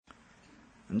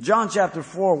In John chapter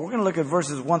 4, we're going to look at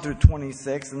verses 1 through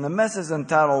 26, and the message is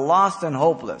entitled Lost and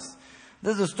Hopeless.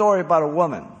 This is a story about a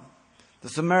woman, the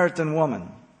Samaritan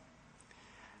woman.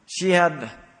 She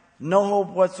had no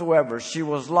hope whatsoever. She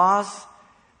was lost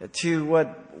to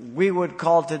what we would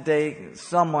call today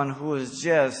someone who is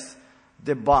just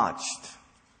debauched.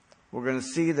 We're going to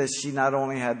see that she not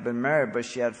only had been married, but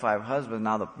she had 5 husbands.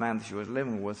 Now the man that she was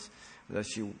living with, what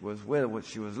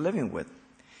she was living with.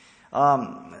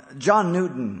 John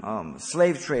Newton,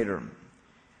 slave trader,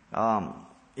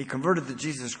 he converted to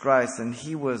Jesus Christ, and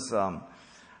he was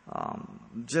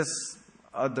just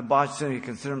a debauched sinner. He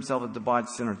considered himself a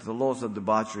debauched sinner, to the lowest of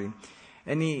debauchery.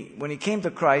 And when he came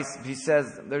to Christ, he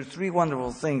says, there's 3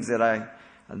 wonderful things that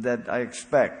I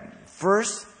expect.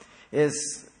 First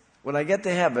is, when I get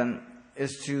to heaven,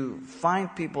 is to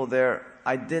find people there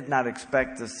I did not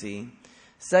expect to see.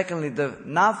 Secondly, to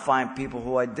not find people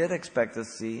who I did expect to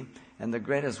see. And the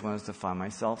greatest one is to find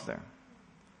myself there.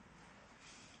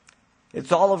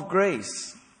 It's all of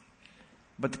grace,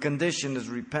 but the condition is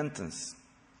repentance.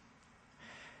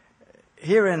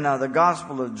 Here in the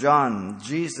Gospel of John,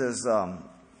 Jesus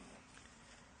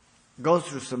goes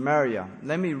through Samaria.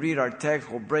 Let me read our text.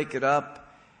 We'll break it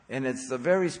up. And it's a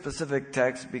very specific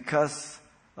text because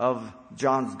of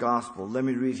John's Gospel. Let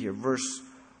me read here. Verse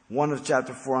 1 of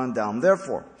chapter 4 on down.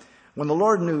 Therefore, when the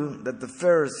Lord knew that the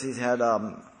Pharisees had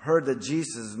heard that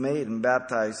Jesus made and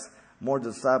baptized more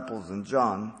disciples than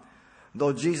John,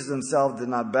 though Jesus himself did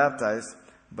not baptize,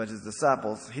 but his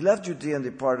disciples, he left Judea and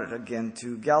departed again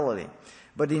to Galilee.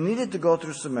 But he needed to go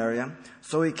through Samaria,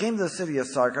 so he came to the city of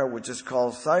Sychar, which is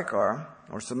called Sychar,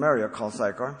 or Samaria called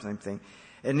Sychar, same thing,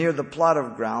 and near the plot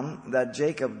of ground that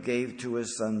Jacob gave to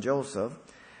his son Joseph.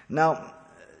 Now,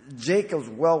 Jacob's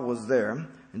well was there,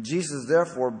 and Jesus,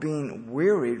 therefore, being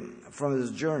wearied from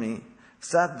his journey,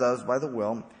 sat thus by the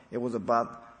well. It was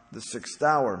about the 6th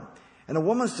hour. And a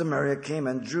woman of Samaria came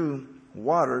and drew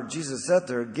water. Jesus said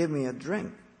to her, "Give me a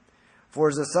drink." For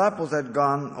his disciples had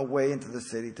gone away into the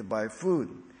city to buy food.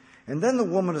 And then the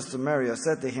woman of Samaria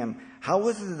said to him, "How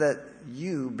is it that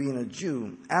you, being a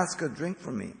Jew, ask a drink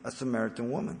from me, a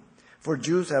Samaritan woman? For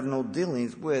Jews have no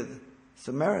dealings with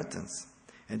Samaritans."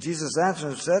 And Jesus answered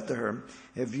and said to her,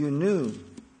 "If you knew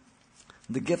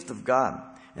the gift of God,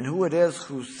 and who it is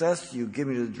who says to you, 'Give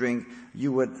me to drink,'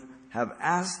 you would have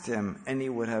asked him, and he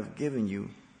would have given you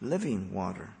living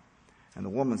water." And the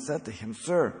woman said to him,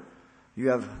 "Sir, you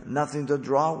have nothing to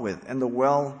draw with, and the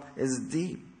well is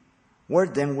deep. Where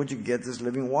then would you get this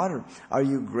living water? Are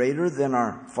you greater than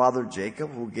our father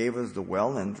Jacob, who gave us the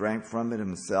well and drank from it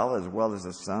himself, as well as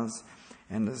his sons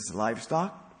and his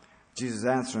livestock?" Jesus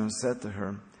answered and said to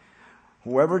her,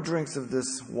 "Whoever drinks of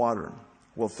this water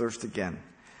will thirst again.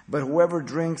 But whoever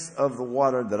drinks of the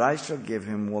water that I shall give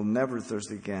him will never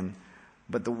thirst again.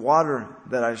 But the water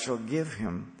that I shall give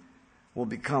him will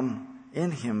become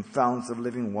in him fountains of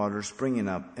living water springing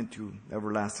up into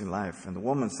everlasting life." And the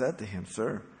woman said to him,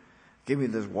 "Sir, give me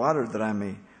this water that I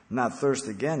may not thirst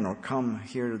again, nor come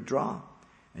here to draw."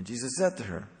 And Jesus said to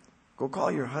her, "Go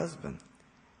call your husband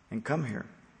and come here."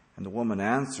 And the woman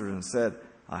answered and said,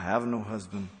 "I have no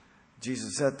husband."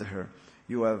 Jesus said to her,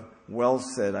 "You have well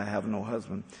said, 'I have no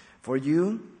husband.' For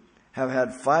you have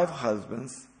had 5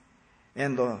 husbands,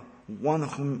 and the one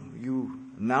whom you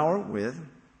now are with,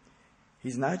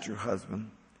 he's not your husband.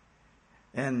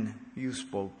 And you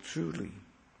spoke truly."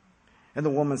 And the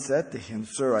woman said to him,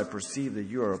 "Sir, I perceive that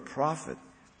you are a prophet.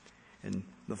 And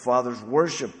the fathers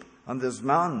worship on this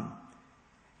mountain.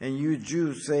 And you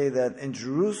Jews say that in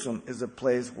Jerusalem is a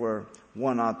place where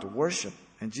one ought to worship."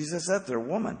 And Jesus said to her,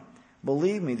 "Woman,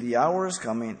 believe me, the hour is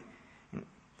coming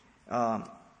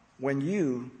when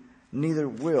you neither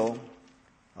will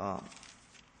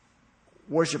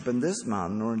worship in this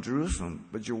mountain nor in Jerusalem,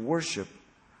 but you worship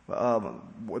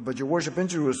in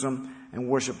Jerusalem and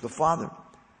worship the Father.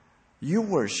 You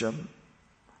worship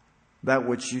that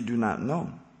which you do not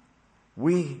know.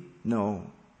 We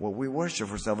know what we worship,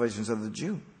 for salvation is of the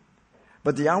Jew.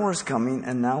 But the hour is coming,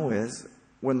 and now is,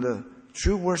 when the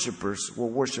true worshipers will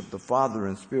worship the Father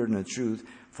in spirit and in truth,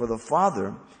 for the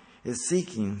Father is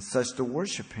seeking such to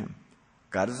worship him.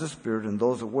 God is a spirit, and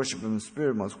those who worship him in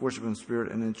spirit must worship in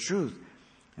spirit and in truth."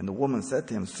 And the woman said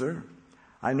to him, "Sir,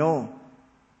 I know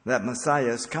that Messiah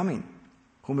is coming,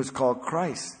 whom is called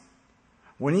Christ.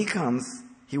 When he comes,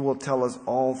 he will tell us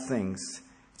all things."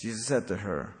 Jesus said to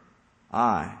her,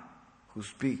 "I who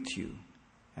speak to you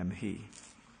am he."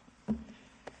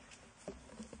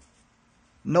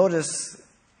 Notice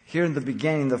here in the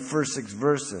beginning, the first 6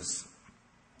 verses,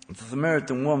 the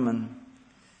Samaritan woman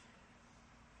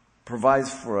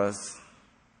provides for us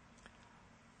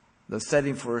the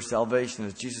setting for her salvation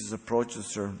as Jesus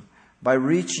approaches her by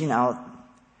reaching out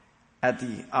at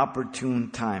the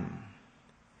opportune time.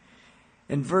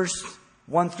 In verse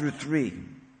 1 through 3,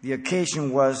 the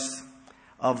occasion was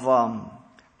of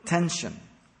tension.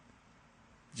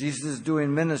 Jesus is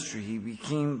doing ministry. He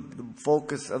became the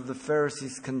focus of the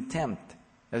Pharisees' contempt.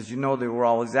 As you know, they were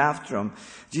always after him.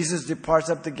 Jesus departs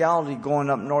up to Galilee, going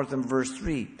up north in verse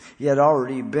 3. He had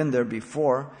already been there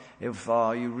before. If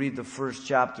you read the first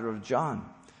chapter of John,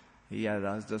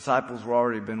 his disciples were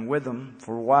already been with him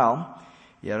for a while.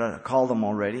 He had called them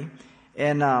already.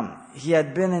 And he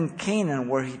had been in Canaan,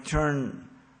 where he turned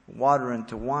water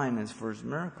into wine, his first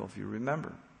miracle, if you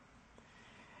remember.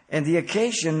 And the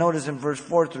occasion, notice in verse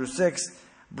 4 through 6,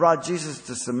 brought Jesus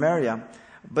to Samaria.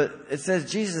 But it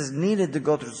says Jesus needed to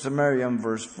go through Samaria in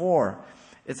verse 4.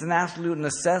 It's an absolute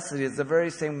necessity. It's the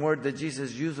very same word that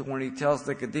Jesus uses when he tells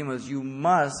Nicodemus, you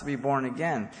must be born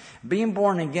again. Being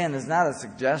born again is not a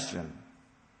suggestion.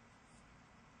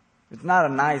 It's not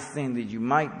a nice thing that you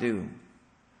might do.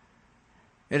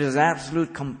 It is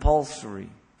absolute compulsory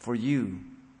for you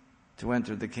to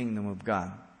enter the kingdom of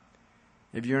God.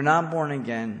 If you're not born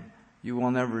again, you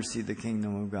will never see the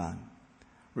kingdom of God.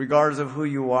 Regardless of who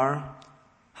you are,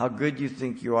 how good you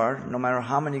think you are, no matter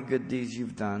how many good deeds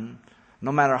you've done,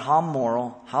 no matter how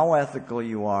moral, how ethical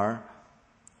you are,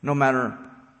 no matter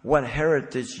what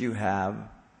heritage you have,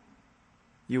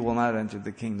 you will not enter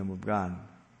the kingdom of God.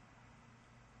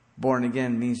 Born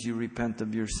again means you repent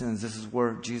of your sins. This is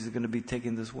where Jesus is going to be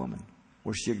taking this woman,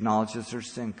 where she acknowledges her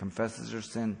sin, confesses her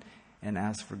sin, and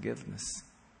asks forgiveness.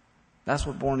 That's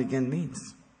what born again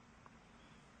means.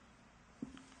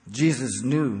 Jesus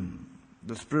knew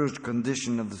the spiritual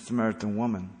condition of the Samaritan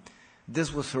woman.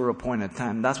 This was her appointed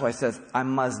time. That's why it says, I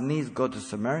must needs go to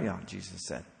Samaria, Jesus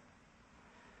said.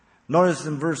 Notice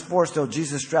in verse 4 still,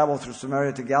 Jesus traveled through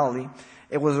Samaria to Galilee.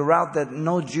 It was a route that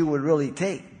no Jew would really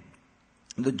take.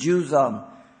 The Jews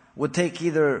would take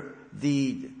either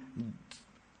the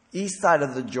east side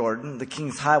of the Jordan, the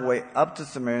King's Highway, up to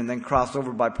Samaria and then cross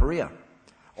over by Perea.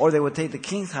 Or they would take the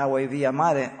King's Highway via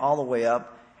Mare all the way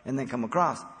up and then come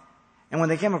across. And when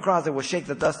they came across, they would shake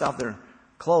the dust off their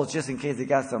clothes just in case they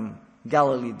got some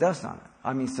Galilee dust on it.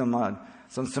 I mean,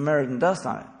 some Samaritan dust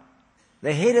on it.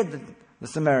 They hated the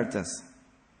Samaritans.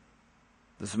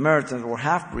 The Samaritans were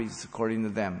half-breeds, according to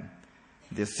them.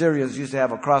 The Assyrians used to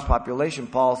have a cross-population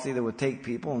policy. They would take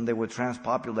people and they would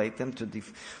transpopulate them to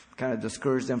kind of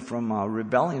discourage them from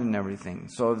rebelling and everything.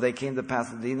 So if they came to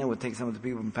Pasadena, they would take some of the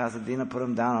people from Pasadena, put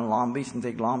them down in Long Beach, and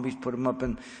take Long Beach, put them up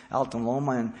in Alta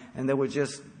Loma, and they would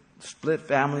just split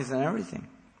families and everything.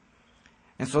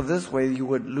 And so this way you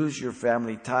would lose your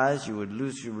family ties, you would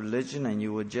lose your religion, and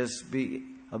you would just be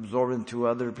absorbed into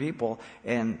other people,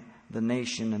 and the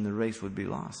nation and the race would be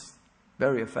lost.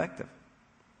 Very effective.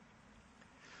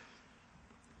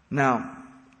 Now,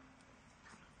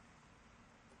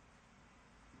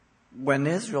 when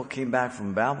Israel came back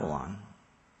from Babylon,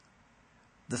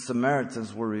 the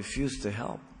Samaritans were refused to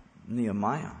help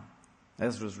Nehemiah.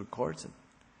 Ezra records it.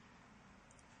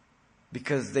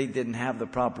 Because they didn't have the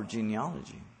proper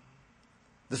genealogy.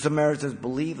 The Samaritans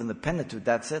believe in the Pentateuch.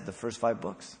 That's it, the first 5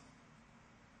 books.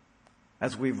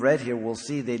 As we've read here, we'll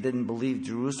see they didn't believe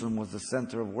Jerusalem was the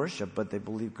center of worship, but they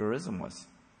believed Gerizim was.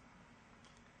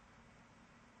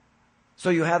 So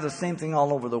you have the same thing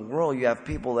all over the world. You have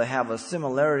people that have a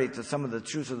similarity to some of the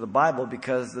truths of the Bible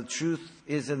because the truth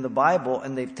is in the Bible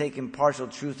and they've taken partial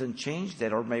truth and changed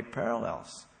it or made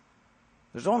parallels.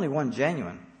 There's only one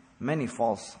genuine, many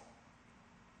false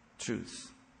truths,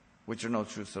 which are no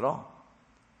truths at all.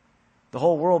 The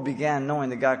whole world began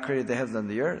knowing that God created the heavens and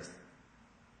the earth.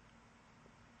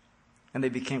 And they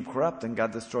became corrupt and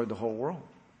God destroyed the whole world.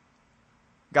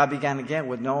 God began again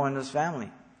with Noah and his family.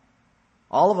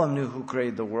 All of them knew who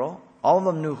created the world. All of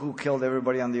them knew who killed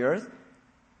everybody on the earth.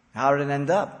 How did it end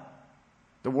up?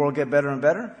 The world get better and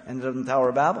better, ended up in the Tower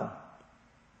of Babel.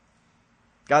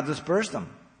 God dispersed them.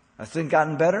 Has sin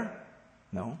gotten better?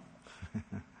 No.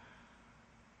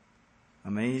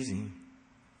 Amazing.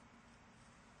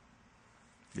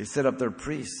 They set up their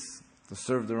priests to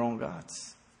serve their own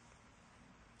gods.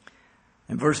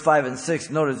 In verse 5 and 6,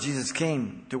 notice Jesus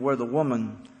came to where the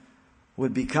woman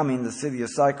would be coming, the city of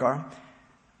Sychar.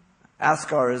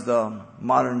 Ascar is the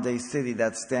modern day city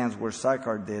that stands where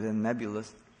Sychar did in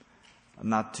Nebulus,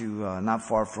 not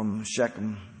far from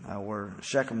Shechem, where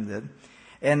Shechem did.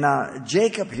 And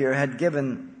Jacob here had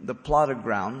given the plot of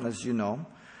ground, as you know,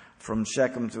 from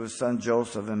Shechem to his son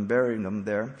Joseph and buried them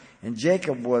there. And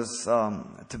Jacob was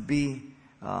to be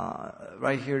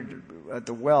right here at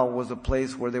the well was a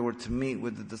place where they were to meet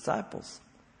with the disciples.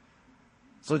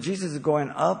 So Jesus is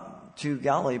going up to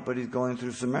Galilee, but he's going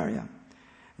through Samaria.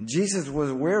 Jesus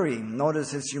was weary.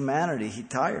 Notice his humanity. He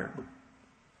tired.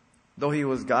 Though he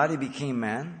was God, he became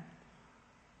man.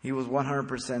 He was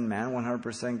 100% man,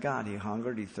 100% God. He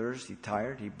hungered, he thirsted, he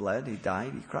tired, he bled, he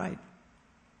died, he cried.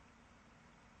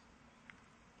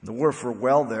 The word for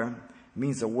well there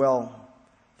means a well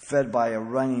fed by a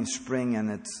running spring,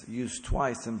 and it's used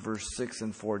twice in verse 6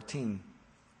 and 14.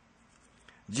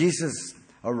 Jesus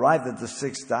arrived at the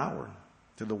 6th hour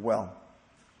to the well.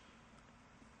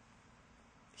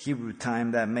 Hebrew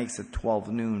time, that makes it 12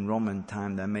 noon. Roman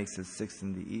time, that makes it 6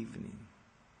 in the evening.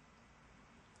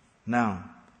 Now,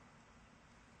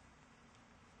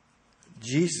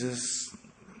 Jesus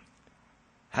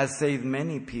has saved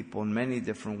many people in many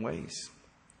different ways.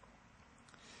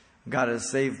 God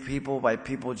has saved people by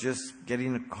people just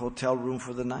getting a hotel room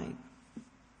for the night.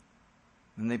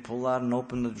 And they pull out and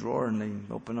open the drawer and they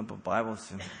open up a Bible and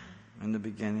say, in the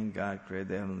beginning, God created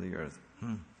the heaven and the earth.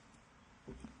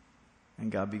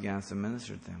 And God begins to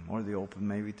minister to them. Or they open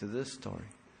maybe to this story.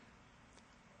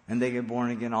 And they get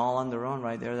born again all on their own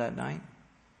right there that night.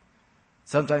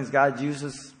 Sometimes God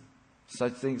uses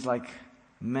such things like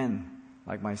men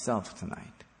like myself tonight.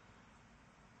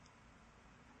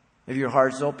 If your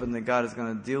heart's open, then God is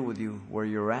going to deal with you where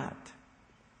you're at.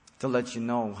 To let you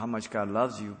know how much God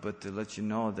loves you, but to let you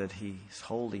know that He's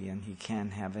holy and He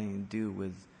can't have anything to do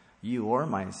with you or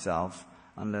myself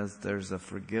unless there's a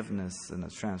forgiveness and a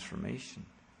transformation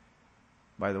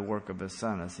by the work of His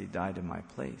Son as He died in my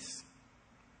place.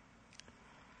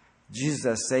 Jesus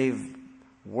has saved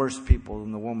worse people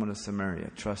than the woman of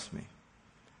Samaria. Trust me.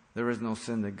 There is no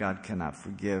sin that God cannot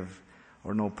forgive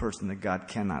or no person that God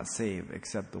cannot save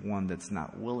except the one that's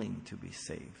not willing to be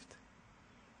saved.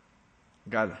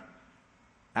 God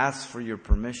asks for your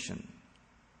permission.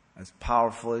 As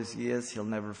powerful as He is, He'll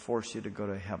never force you to go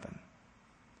to heaven.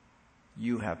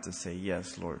 You have to say,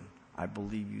 yes, Lord, I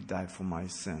believe you died for my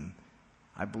sin.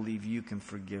 I believe you can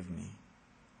forgive me.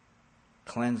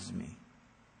 Cleanse me.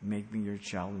 Make me your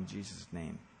child in Jesus'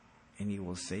 name. And He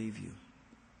will save you.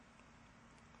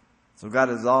 So God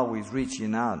is always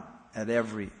reaching out at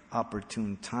every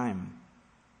opportune time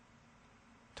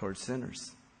towards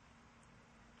sinners.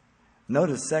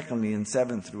 Notice, secondly, in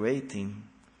 7 through 18,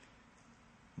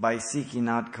 by seeking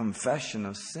out confession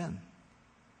of sin.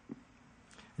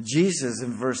 Jesus,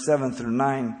 in verse 7 through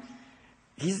 9,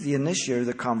 He's the initiator of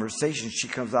the conversation. She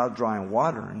comes out drawing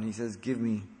water, and He says, give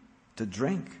me to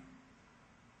drink.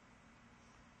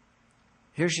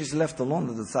 Here she's left alone.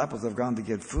 The disciples have gone to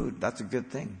get food. That's a good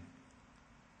thing.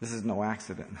 This is no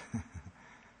accident.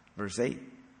 Verse 8.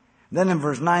 Then in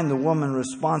verse 9, the woman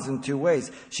responds in two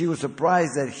ways. She was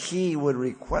surprised that He would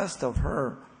request of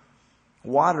her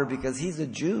water because He's a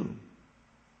Jew.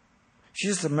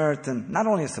 She's a Samaritan. Not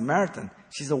only a Samaritan,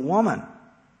 she's a woman.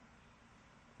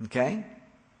 Okay?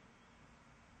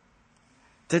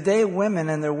 Today, women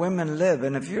and their women live.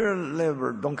 And if you're a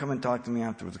liver, don't come and talk to me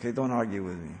afterwards. Okay? Don't argue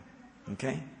with me.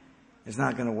 Okay? It's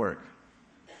not going to work.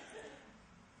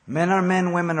 Men are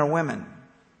men, women are women.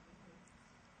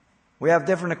 We have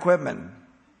different equipment.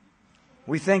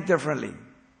 We think differently.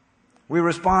 We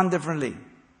respond differently.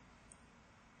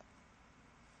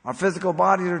 Our physical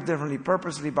bodies are differently,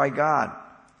 purposely by God.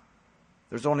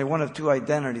 There's only one of two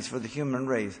identities for the human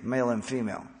race, male and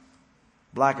female.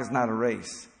 Black is not a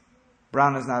race.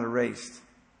 Brown is not a race.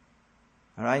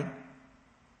 All right?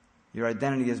 Your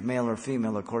identity is male or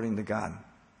female according to God.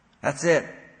 That's it.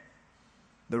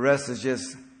 The rest is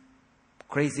just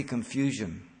crazy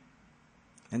confusion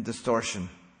and distortion.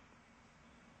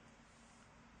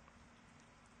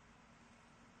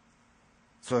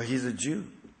 So He's a Jew.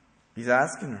 He's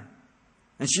asking her.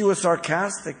 And she was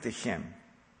sarcastic to Him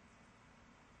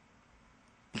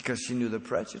because she knew the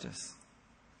prejudice.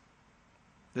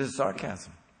 This is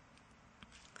sarcasm.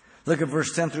 Look at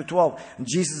verse 10 through 12.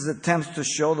 Jesus attempts to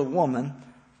show the woman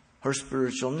her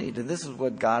spiritual need. And this is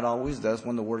what God always does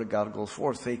when the Word of God goes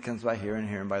forth. Faith comes by hearing,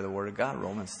 hearing by the Word of God.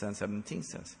 Romans 10:17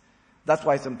 says. That's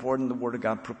why it's important the Word of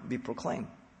God be proclaimed.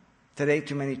 Today,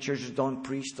 too many churches don't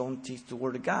preach, don't teach the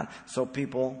Word of God. So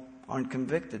people aren't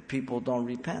convicted. People don't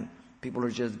repent. People are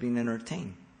just being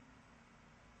entertained.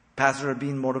 Pastors are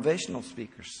being motivational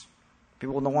speakers.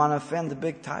 People don't want to offend the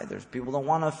big tithers. People don't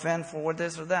want to offend for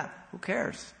this or that. Who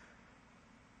cares?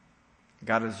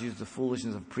 God has used the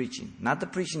foolishness of preaching. Not the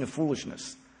preaching of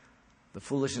foolishness. The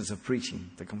foolishness of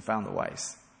preaching to confound the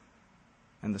wise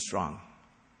and the strong.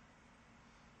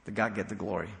 That God get the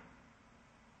glory.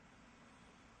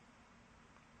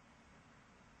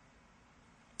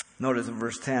 Notice in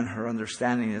verse 10, her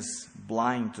understanding is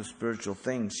blind to spiritual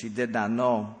things. She did not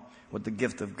know what the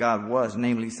gift of God was,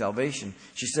 namely salvation.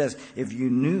 She says, if you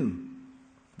knew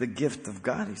the gift of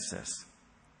God, he says.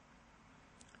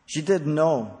 She didn't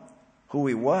know who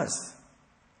he was,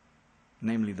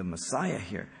 namely the Messiah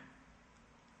here.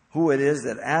 Who it is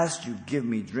that asked you, give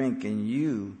me drink, and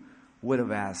you would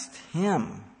have asked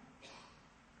him.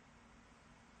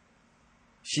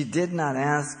 She did not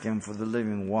ask him for the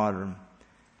living water,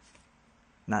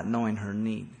 not knowing her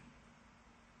need.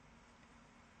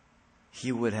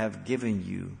 He would have given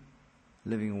you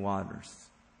living waters.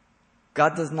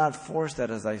 God does not force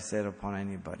that, as I said, upon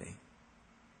anybody.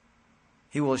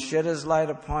 He will shed his light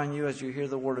upon you as you hear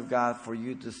the word of God for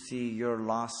you to see your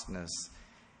lostness.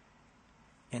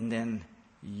 And then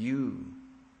you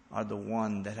are the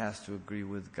one that has to agree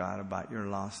with God about your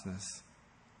lostness.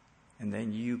 And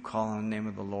then you call on the name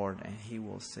of the Lord and he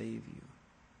will save you.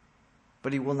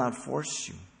 But he will not force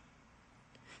you.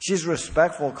 She's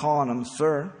respectful calling him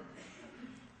sir.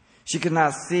 She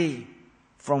cannot see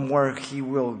from where he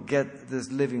will get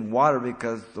this living water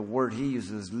because the word he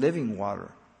uses is living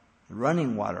water,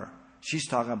 running water. She's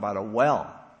talking about a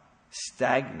well,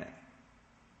 stagnant,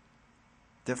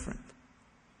 different.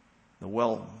 The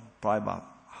well, probably about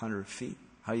 100 feet.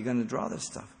 How are you going to draw this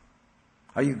stuff?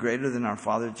 Are you greater than our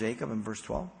father Jacob in verse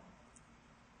 12?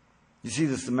 You see,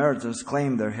 the Samaritans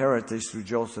claimed their heritage through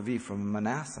Joseph from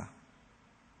Manasseh.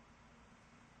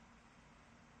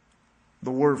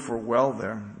 The word for well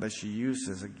there that she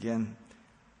uses, again,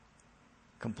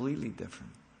 completely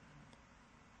different.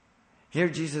 Here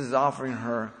Jesus is offering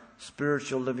her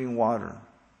spiritual living water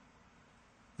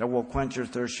that will quench your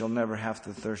thirst. You'll never have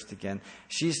to thirst again.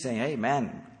 She's saying, hey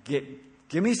man,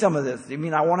 give me some of this. I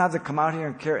mean, I won't have to come out here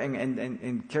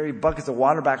and carry buckets of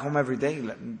water back home every day.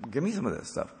 Give me some of this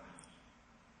stuff.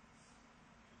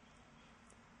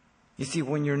 You see,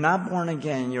 when you're not born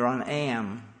again, you're on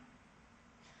AM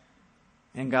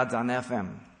and God's on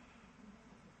FM.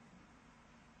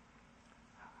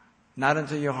 Not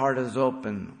until your heart is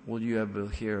open will you ever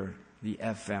hear the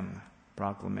FM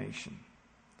proclamation.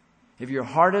 If your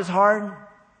heart is hard,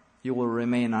 you will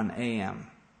remain on AM.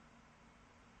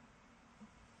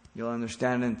 You'll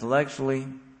understand intellectually,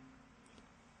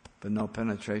 but no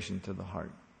penetration to the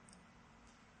heart.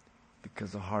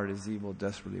 Because the heart is evil,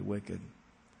 desperately wicked,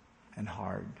 and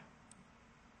hard.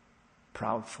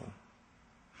 Proudful.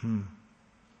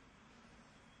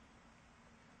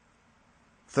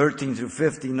 13 through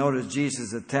 50, notice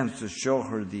Jesus attempts to show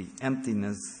her the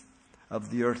emptiness of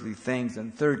the earthly things.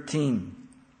 And 13,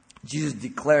 Jesus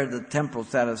declared the temporal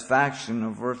satisfaction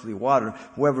of earthly water.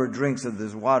 Whoever drinks of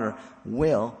this water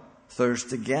will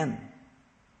thirst again.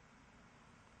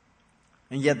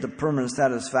 And yet the permanent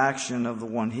satisfaction of the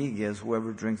one he gives,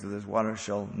 whoever drinks of this water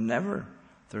shall never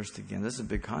thirst again. This is a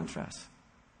big contrast.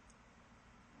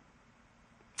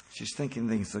 She's thinking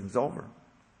things over.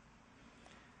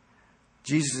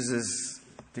 Jesus is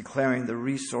declaring the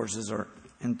resources are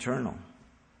internal.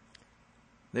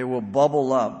 They will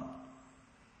bubble up,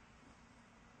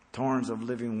 torrents of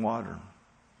living water.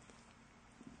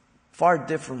 Far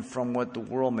different from what the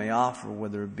world may offer,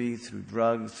 whether it be through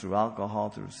drugs, through alcohol,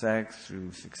 through sex,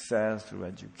 through success, through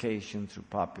education, through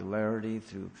popularity,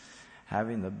 through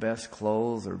having the best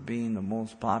clothes or being the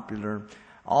most popular.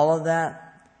 All of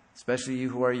that, especially you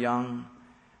who are young,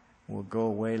 will go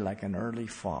away like an early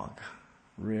fog.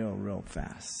 Real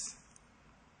fast.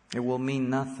 It will mean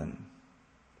nothing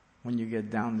when you get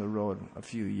down the road a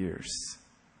few years.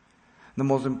 The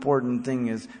most important thing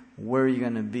is, where are you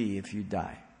going to be if you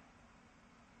die?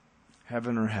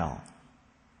 Heaven or hell?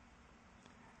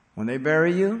 When they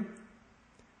bury you,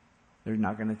 they're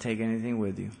not going to take anything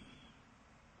with you.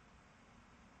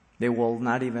 They will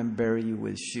not even bury you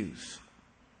with shoes.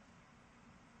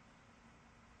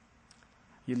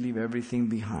 You leave everything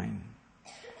behind.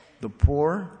 The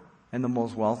poor and the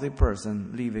most wealthy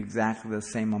person leave exactly the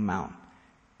same amount.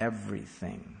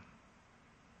 Everything.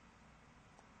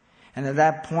 And at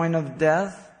that point of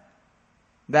death,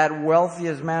 that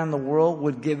wealthiest man in the world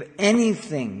would give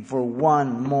anything for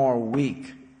one more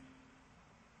week.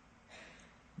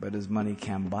 But his money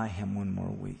can't buy him one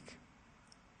more week.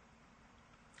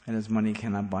 And his money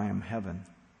cannot buy him heaven.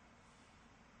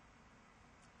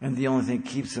 And the only thing that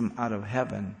keeps him out of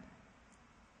heaven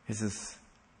is his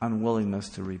unwillingness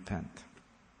to repent.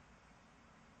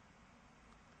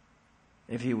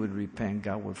 If he would repent,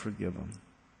 God would forgive him.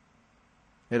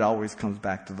 It always comes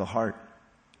back to the heart.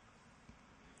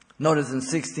 Notice in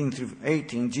 16 through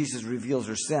 18, Jesus reveals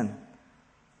her sin.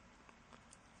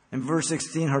 In verse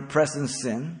 16, her present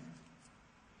sin,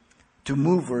 to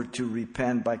move her to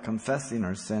repent by confessing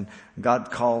her sin,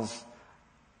 God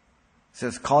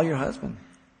says, call your husband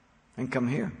and come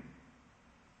here.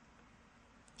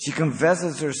 She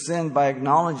confesses her sin by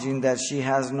acknowledging that she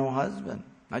has no husband.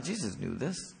 Now, Jesus knew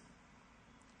this.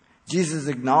 Jesus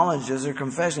acknowledges her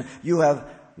confession. You have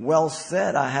well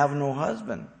said, I have no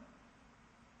husband.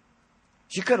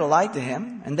 She could have lied to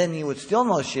him, and then he would still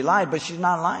know she lied, but she's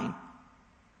not lying.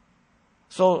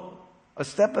 So, a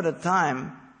step at a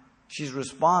time, she's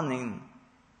responding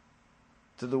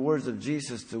to the words of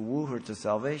Jesus to woo her to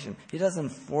salvation. He doesn't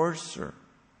force her,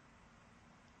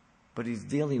 but he's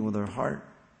dealing with her heart.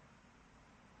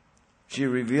 She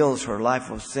reveals her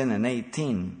life of sin in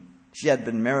 18. She had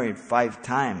been married 5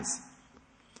 times.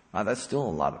 Wow, that's still a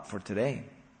lot for today.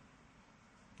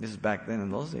 This is back then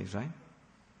in those days, right?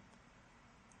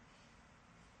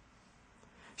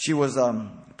 She was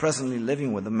presently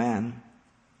living with a man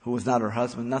who was not her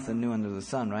husband. Nothing new under the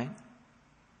sun, right?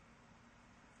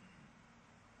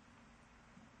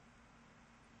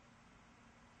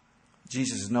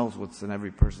 Jesus knows what's in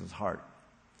every person's heart,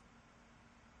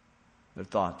 their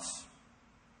thoughts.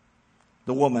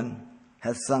 The woman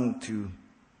has sunk to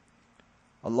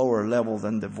a lower level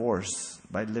than divorce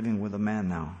by living with a man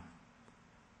now.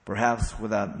 Perhaps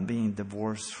without being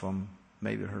divorced from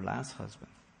maybe her last husband.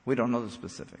 We don't know the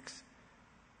specifics.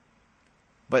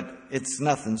 But it's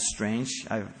nothing strange.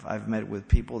 I've met with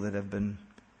people that have been,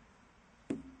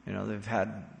 they've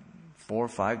had 4 or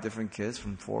 5 different kids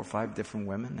from 4 or 5 different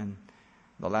women, and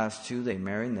the last 2 they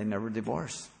married and they never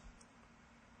divorced.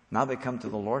 Now they come to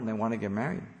the Lord and they want to get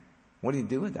married. What do you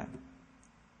do with that?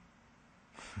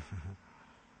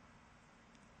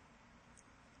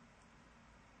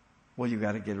 Well, you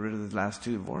got to get rid of the last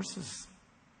 2 divorces.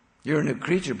 You're a new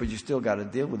creature, but you still got to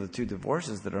deal with the 2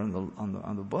 divorces that are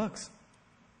on the books.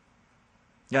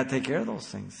 You got to take care of those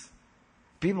things.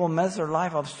 People mess their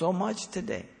life up so much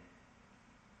today.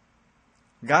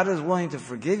 God is willing to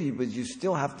forgive you, but you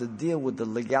still have to deal with the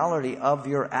legality of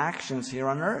your actions here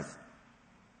on earth.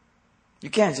 You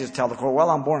can't just tell the court,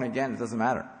 well, I'm born again, it doesn't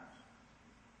matter.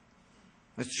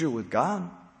 It's true with God,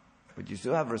 but you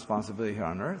still have a responsibility here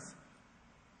on earth.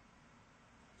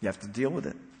 You have to deal with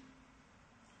it.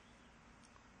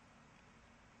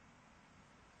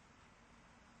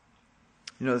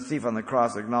 The thief on the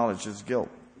cross acknowledged his guilt.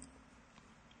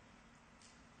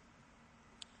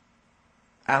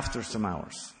 After some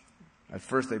hours. At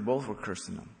first they both were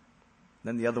cursing him.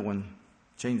 Then the other one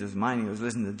changed his mind. He was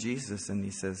listening to Jesus and he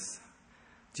says,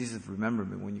 Jesus, remember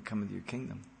me when you come into your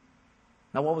kingdom.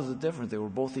 Now what was the difference? They were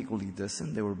both equally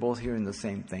distant. They were both hearing the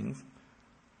same things.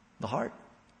 The heart.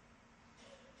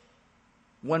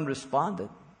 One responded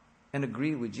and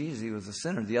agreed with Jesus. He was a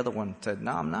sinner. The other one said,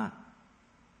 no, I'm not.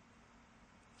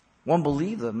 One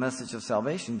believed the message of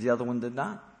salvation. The other one did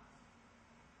not.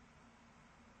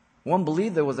 One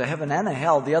believed there was a heaven and a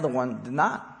hell. The other one did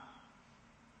not.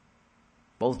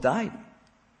 Both died.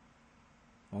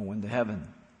 One went to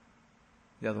heaven.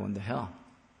 The other one to hell.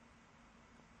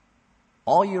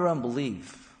 All your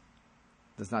unbelief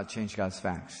does not change God's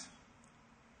facts.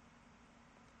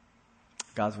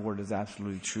 God's word is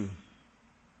absolutely true.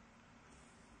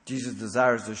 Jesus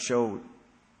desires to show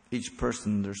each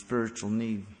person their spiritual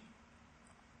need.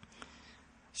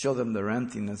 Show them their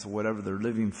emptiness of whatever they're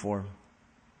living for.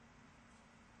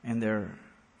 And their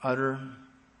utter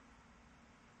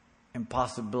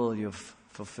impossibility of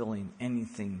fulfilling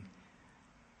anything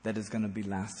that is going to be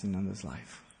lasting in this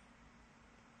life.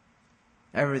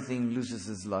 Everything loses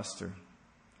its luster.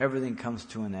 Everything comes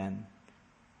to an end.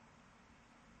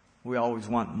 We always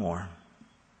want more.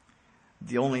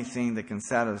 The only thing that can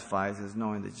satisfy us is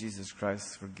knowing that Jesus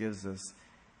Christ forgives us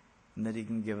and that He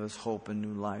can give us hope and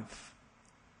new life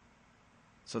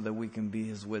so that we can be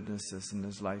His witnesses in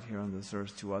His light here on this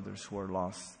earth to others who are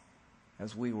lost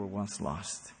as we were once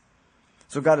lost.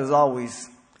 So God is always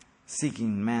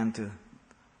seeking man to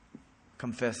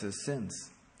confess his sins,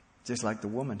 just like the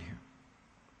woman here.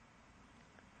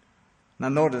 Now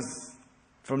notice,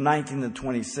 from 19 to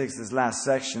 26, this last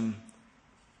section,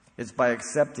 it's by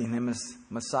accepting Him as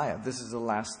Messiah. This is the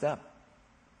last step.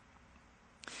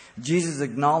 Jesus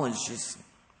acknowledges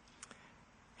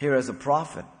here as a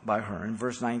prophet by her in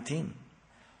verse 19.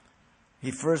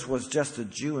 He first was just a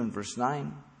Jew in verse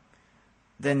 9.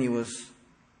 Then He was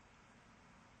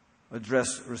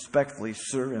addressed respectfully,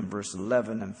 sir, in verse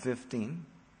 11 and 15,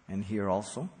 and here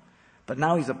also. But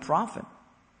now He's a prophet.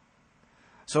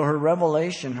 So her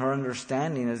revelation, her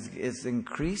understanding is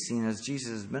increasing as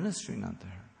Jesus is ministering unto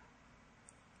her.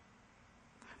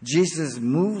 Jesus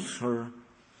moves her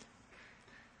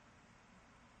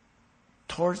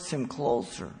towards Him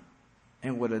closer.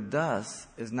 And what it does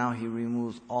is now He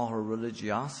removes all her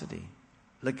religiosity.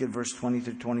 Look at verse 20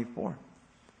 through 24.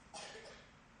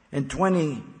 In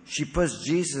 20, she puts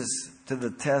Jesus to the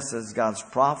test as God's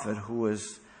prophet who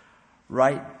is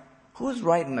right. Who is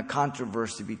right in the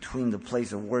controversy between the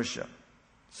place of worship?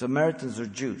 Samaritans or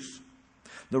Jews?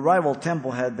 The rival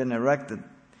temple had been erected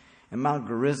in Mount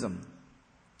Gerizim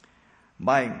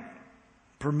by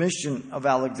permission of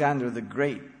Alexander the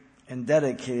Great and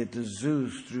dedicated to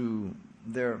Zeus through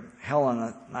their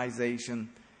Hellenization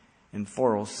in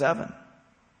 407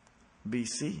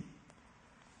 BC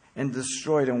and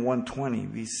destroyed in 120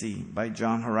 BC by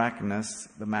John Hyrcanus,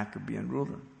 the Maccabean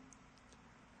ruler.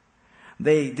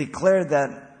 They declared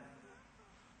that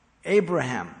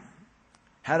Abraham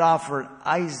had offered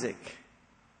Isaac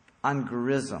on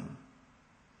Gerizim,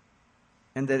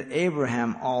 and that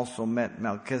Abraham also met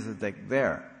Melchizedek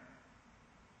there.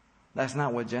 That's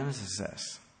not what Genesis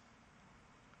says.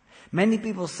 Many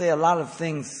people say a lot of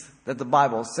things that the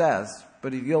Bible says,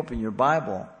 but if you open your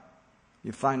Bible,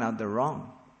 you find out they're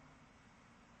wrong.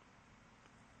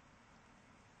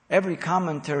 Every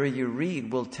commentary you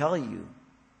read will tell you,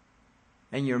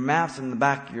 and your maps in the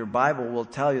back of your Bible will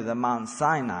tell you that Mount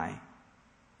Sinai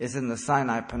is in the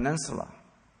Sinai Peninsula.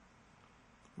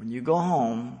 When you go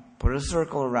home, put a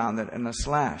circle around it and a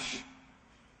slash.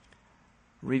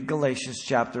 Read Galatians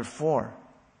chapter 4.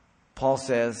 Paul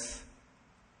says,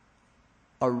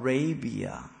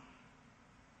 Arabia.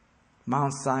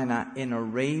 Mount Sinai in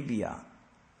Arabia.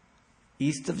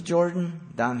 East of Jordan,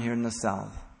 down here in the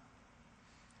south.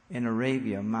 In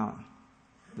Arabia,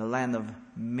 the land of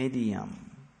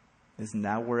Midian. Isn't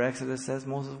that where Exodus says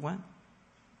Moses went?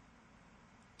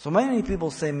 So many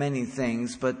people say many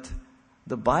things, but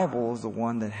the Bible is the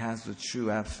one that has the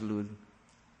true absolute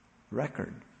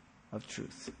record of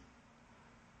truth.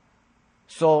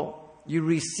 So you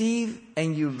receive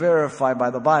and you verify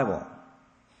by the Bible.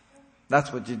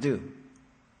 That's what you do.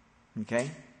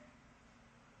 Okay?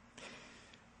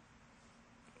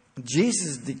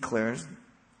 Jesus declares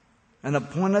an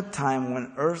appointed time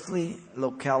when earthly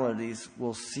localities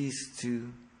will cease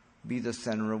to be the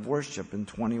center of worship in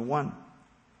 21.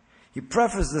 He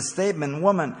prefaced the statement,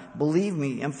 "Woman, believe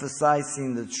me,"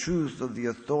 emphasizing the truth of the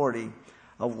authority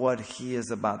of what he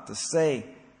is about to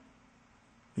say.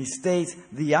 He states,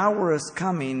 "The hour is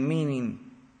coming," meaning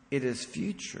it is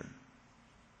future.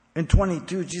 In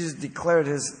 22, Jesus declared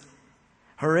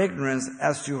her ignorance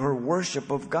as to her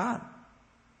worship of God.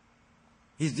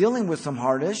 He's dealing with some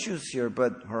hard issues here,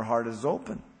 but her heart is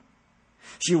open.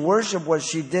 She worshiped what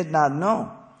she did not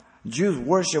know. Jews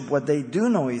worship what they do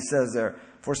know, he says there.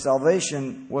 For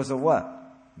salvation was of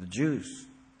what? The Jews.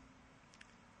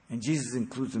 And Jesus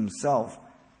includes himself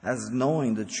as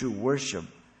knowing the true worship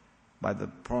by the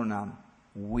pronoun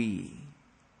we.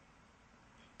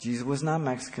 Jesus was not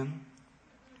Mexican.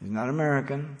 He's not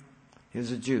American. He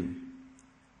was a Jew.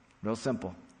 Real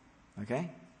simple.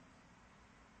 Okay?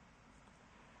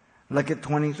 Look at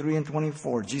 23 and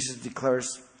 24. Jesus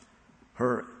declares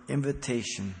her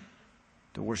invitation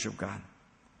to worship God.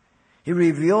 He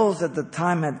reveals that the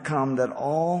time had come that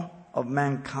all of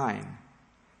mankind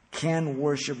can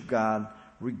worship God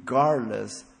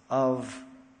regardless of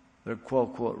their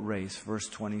quote-unquote race. Verse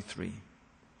 23.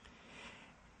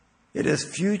 It is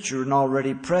future and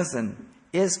already present,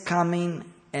 is coming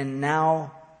and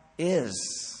now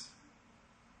is.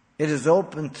 It is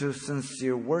open to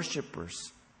sincere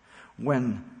worshipers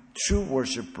when true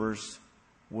worshipers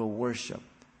will worship.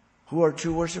 Who are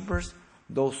true worshipers?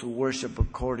 Those who worship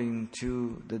according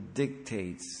to the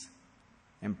dictates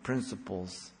and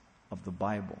principles of the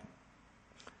Bible.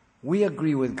 We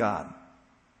agree with God.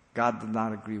 God did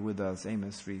not agree with us.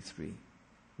 Amos 3:3.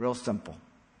 Real simple.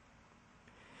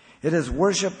 It is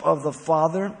worship of the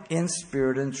Father in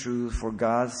spirit and truth, for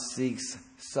God seeks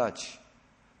such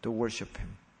to worship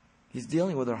him. He's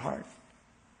dealing with her heart.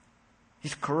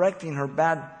 He's correcting her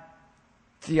bad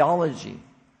theology,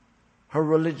 her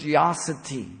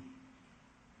religiosity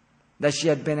that she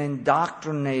had been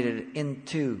indoctrinated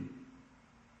into.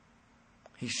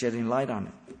 He's shedding light on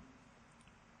it.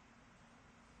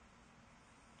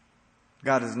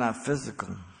 God is not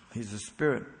physical. He's a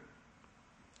spirit.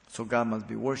 So God must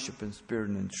be worshipped in spirit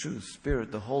and in truth.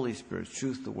 Spirit, the Holy Spirit,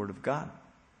 truth, the Word of God.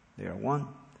 They are one.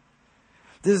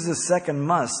 This is the second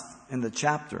must in the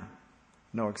chapter.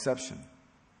 No exception.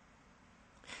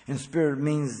 In spirit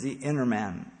means the inner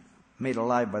man made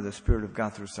alive by the Spirit of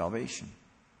God through salvation.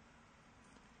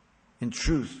 In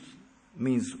truth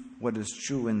means what is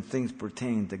true in things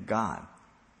pertaining to God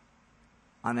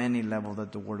on any level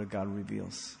that the Word of God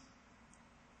reveals.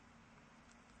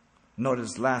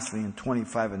 Notice lastly in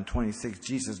 25 and 26,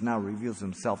 Jesus now reveals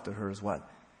himself to her as what?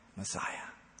 Messiah.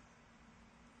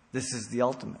 This is the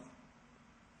ultimate.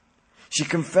 She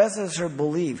confesses her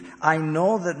belief. I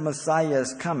know that Messiah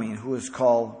is coming, who is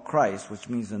called Christ, which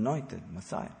means anointed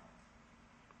Messiah.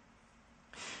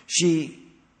 She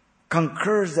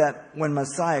concurs that when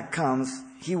Messiah comes,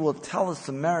 he will tell the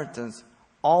Samaritans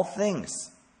all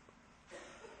things.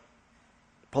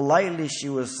 Politely, she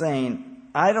was saying,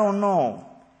 I don't know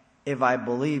if I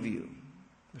believe you.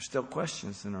 There's still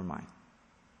questions in her mind.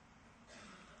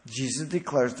 Jesus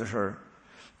declares to her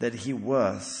that he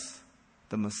was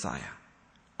the Messiah.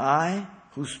 I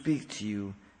who speak to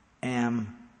you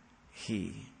am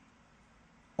he.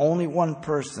 Only one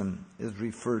person is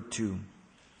referred to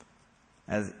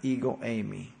as Ego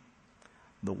Eimi,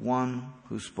 the one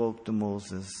who spoke to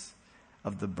Moses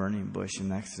of the burning bush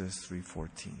in Exodus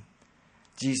 3:14.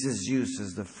 Jesus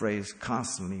uses the phrase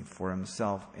constantly for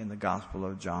himself in the Gospel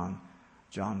of John.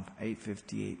 John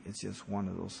 8:58 is just one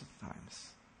of those times.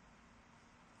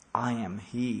 I am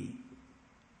he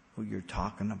who you're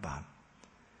talking about.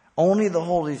 Only the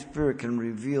Holy Spirit can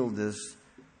reveal this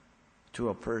to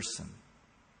a person.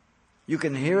 You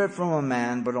can hear it from a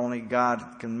man, but only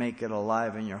God can make it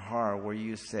alive in your heart where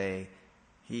you say,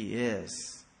 he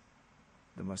is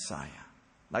the Messiah.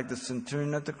 Like the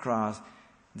centurion at the cross,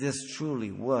 this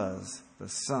truly was the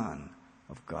Son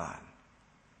of God.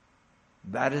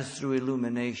 That is through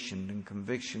illumination and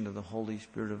conviction of the Holy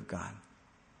Spirit of God,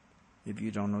 if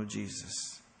you don't know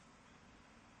Jesus.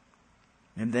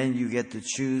 And then you get to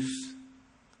choose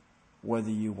whether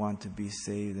you want to be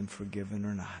saved and forgiven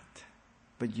or not.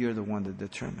 But you're the one that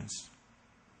determines.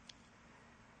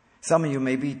 Some of you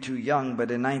may be too young, but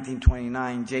in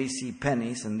 1929, J.C.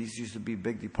 Penney's, and these used to be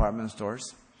big department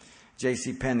stores,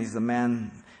 J.C. Penney's,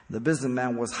 the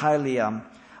businessman was highly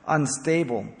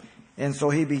unstable. And so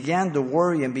he began to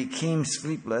worry and became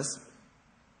sleepless.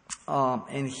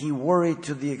 And he worried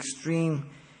to the extreme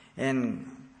and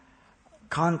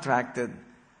contracted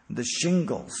the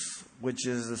shingles, which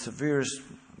is the severest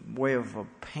way of a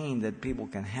pain that people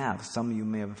can have. Some of you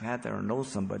may have had that or know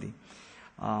somebody.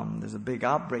 There's a big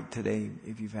outbreak today.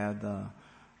 If you've had the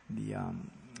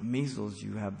measles,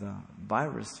 you have the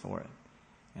virus for it.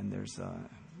 And there's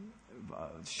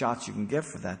shots you can get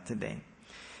for that today.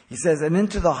 He says, and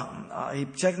he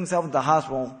checked himself into the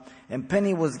hospital, and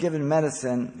Penny was given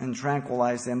medicine and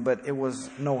tranquilized him, but it was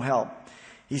no help.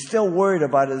 He's still worried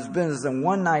about his business, and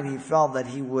one night he felt that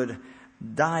he would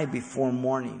die before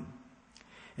morning.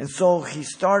 And so he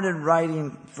started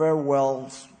writing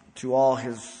farewells to all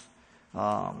his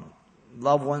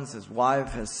loved ones, his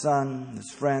wife, his son, his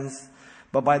friends.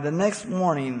 But by the next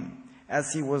morning,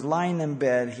 as he was lying in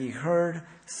bed, he heard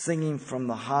singing from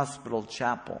the hospital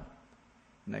chapel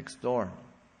next door.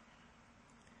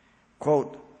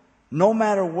 Quote, no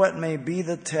matter what may be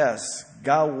the test,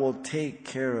 God will take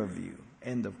care of you.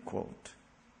 End of quote.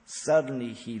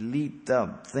 Suddenly he leaped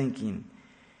up thinking,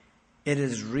 it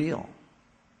is real.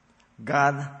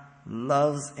 God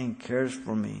loves and cares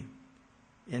for me.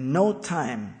 In no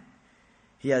time,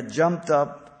 he had jumped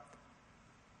up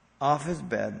off his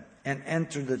bed and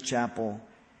entered the chapel,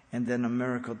 and then a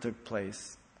miracle took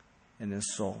place in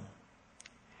his soul.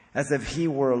 As if he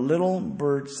were a little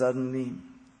bird suddenly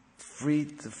free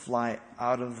to fly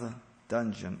out of the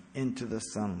dungeon into the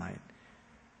sunlight.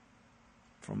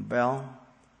 From Bell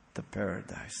to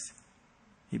paradise.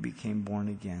 He became born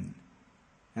again.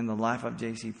 And the life of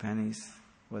J.C. Penney's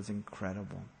was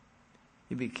incredible.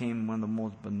 He became one of the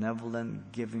most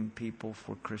benevolent, giving people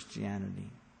for Christianity,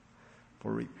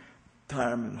 for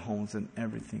retirement homes and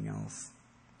everything else.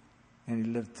 And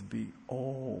he lived to be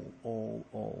old.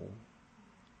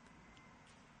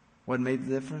 What made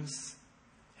the difference?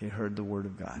 He heard the Word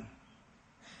of God.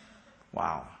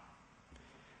 Wow.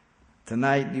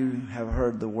 Tonight you have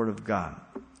heard the Word of God.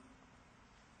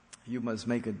 You must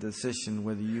make a decision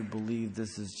whether you believe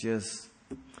this is just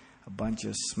a bunch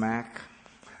of smack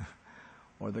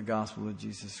or the gospel of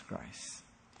Jesus Christ.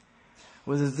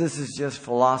 Whether this is just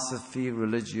philosophy,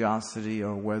 religiosity,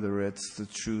 or whether it's the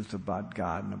truth about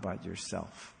God and about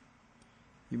yourself.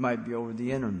 You might be over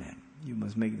the internet. You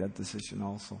must make that decision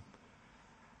also.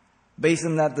 Based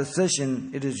on that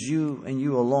decision, it is you and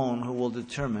you alone who will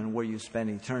determine where you spend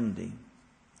eternity.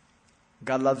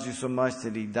 God loves you so much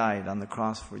that He died on the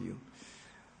cross for you.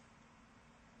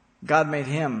 God made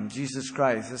Him, Jesus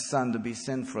Christ, His Son, to be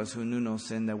sin for us who knew no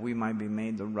sin, that we might be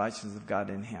made the righteousness of God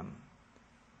in Him.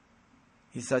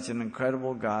 He's such an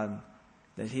incredible God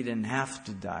that He didn't have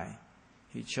to die.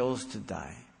 He chose to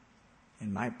die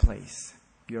in my place,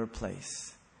 your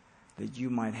place, that you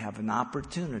might have an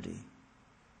opportunity,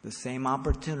 the same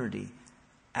opportunity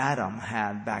Adam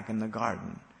had back in the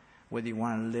garden, whether you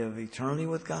want to live eternally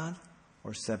with God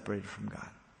or separated from God.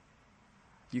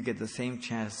 You get the same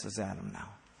chance as Adam now,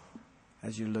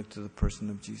 as you look to the person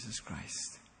of Jesus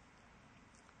Christ.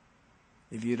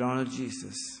 If you don't know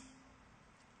Jesus,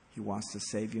 He wants to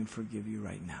save you and forgive you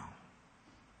right now.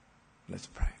 Let's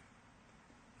pray.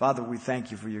 Father, we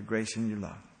thank You for Your grace and Your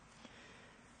love.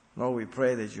 Lord, we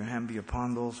pray that Your hand be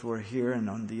upon those who are here and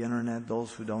on the internet,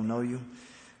 those who don't know You,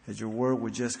 that Your word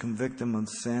would just convict them of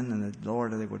sin, and that,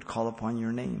 Lord, that they would call upon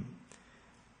Your name.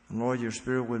 And Lord, Your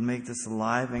Spirit would make this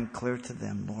alive and clear to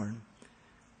them, Lord,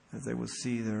 as they would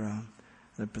see their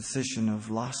position of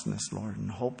lostness, Lord,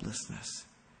 and hopelessness,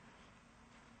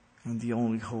 and the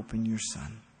only hope in Your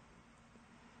Son.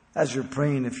 As you're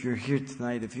praying, if you're here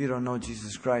tonight, if you don't know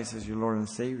Jesus Christ as your Lord and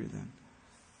Savior, then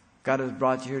God has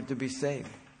brought you here to be saved,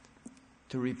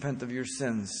 to repent of your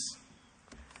sins.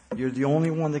 You're the only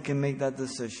one that can make that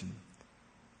decision.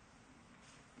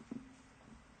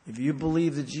 If you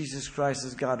believe that Jesus Christ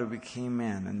is God who became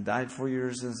man and died for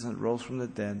your sins and rose from the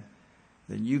dead,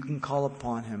 then you can call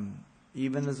upon Him,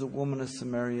 even as the woman of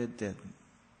Samaria did.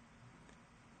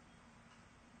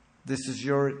 This is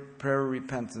your prayer of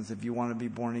repentance if you want to be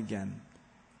born again.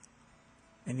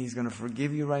 And He's going to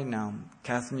forgive you right now,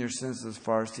 casting your sins as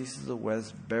far as east as the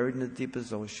west, buried in the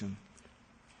deepest ocean.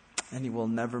 And He will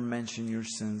never mention your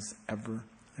sins ever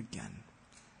again.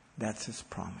 That's His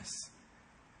promise.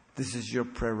 This is your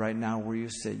prayer right now where you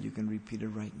say, you can repeat it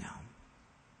right now.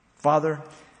 Father,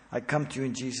 I come to You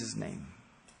in Jesus' name.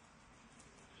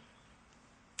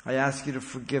 I ask You to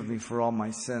forgive me for all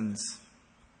my sins.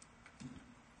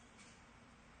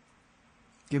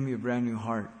 Give me a brand new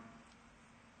heart.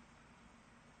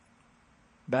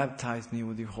 Baptize me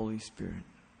with Your Holy Spirit.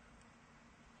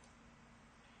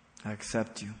 I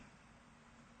accept You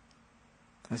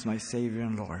as my Savior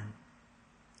and Lord.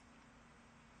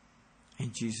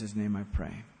 In Jesus' name I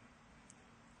pray.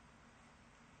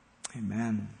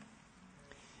 Amen.